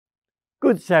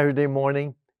Good Saturday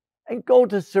morning, and go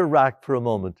to Sirach for a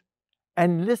moment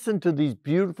and listen to these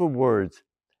beautiful words.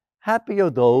 Happy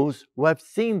are those who have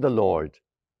seen the Lord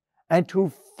and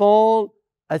who fall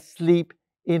asleep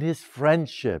in his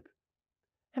friendship.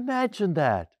 Imagine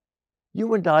that.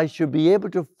 You and I should be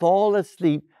able to fall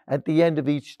asleep at the end of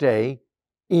each day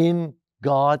in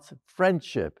God's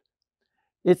friendship.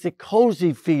 It's a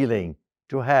cozy feeling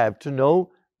to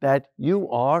know that you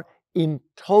are in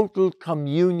total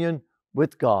communion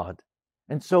with God.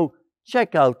 And so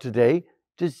check out today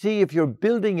to see if you're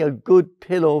building a good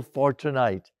pillow for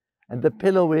tonight. And the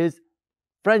pillow is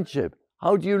friendship.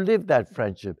 How do you live that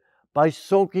friendship? By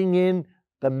soaking in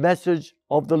the message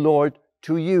of the Lord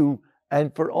to you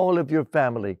and for all of your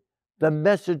family. The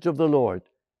message of the Lord.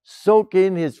 Soak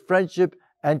in his friendship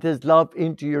and his love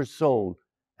into your soul.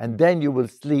 And then you will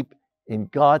sleep in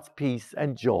God's peace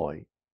and joy.